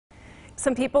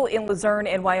Some people in Luzerne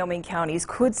and Wyoming counties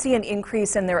could see an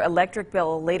increase in their electric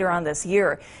bill later on this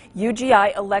year.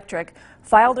 UGI Electric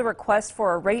filed a request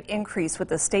for a rate increase with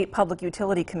the State Public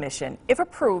Utility Commission. If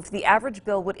approved, the average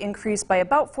bill would increase by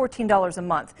about $14 a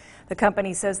month. The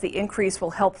company says the increase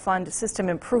will help fund system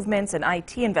improvements and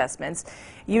IT investments.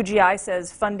 UGI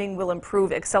says funding will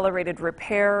improve accelerated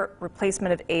repair,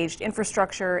 replacement of aged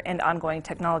infrastructure, and ongoing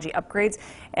technology upgrades,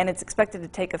 and it's expected to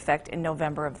take effect in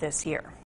November of this year.